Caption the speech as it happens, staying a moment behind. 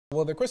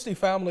Well, the Christie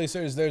family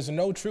says there's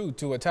no truth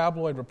to a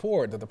tabloid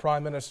report that the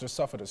Prime Minister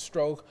suffered a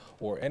stroke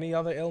or any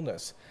other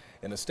illness.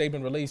 In a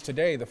statement released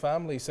today, the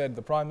family said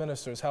the Prime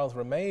Minister's health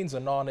remains a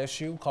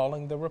non-issue,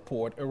 calling the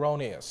report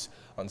erroneous.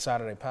 On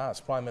Saturday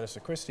past, Prime Minister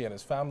Christie and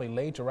his family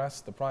laid to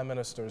rest the Prime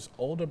Minister's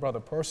older brother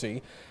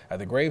Percy. At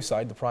the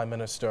gravesite, the Prime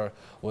Minister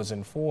was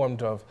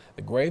informed of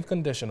the grave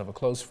condition of a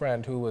close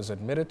friend who was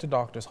admitted to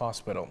Doctors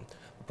Hospital.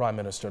 The Prime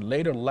Minister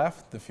later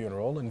left the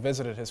funeral and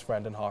visited his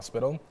friend in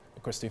hospital.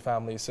 The Christie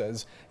family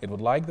says it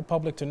would like the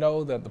public to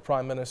know that the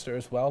Prime Minister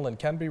is well and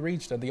can be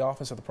reached at the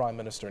office of the Prime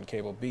Minister in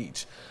Cable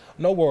Beach.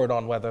 No word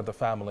on whether the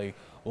family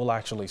will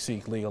actually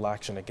seek legal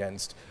action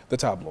against the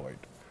tabloid.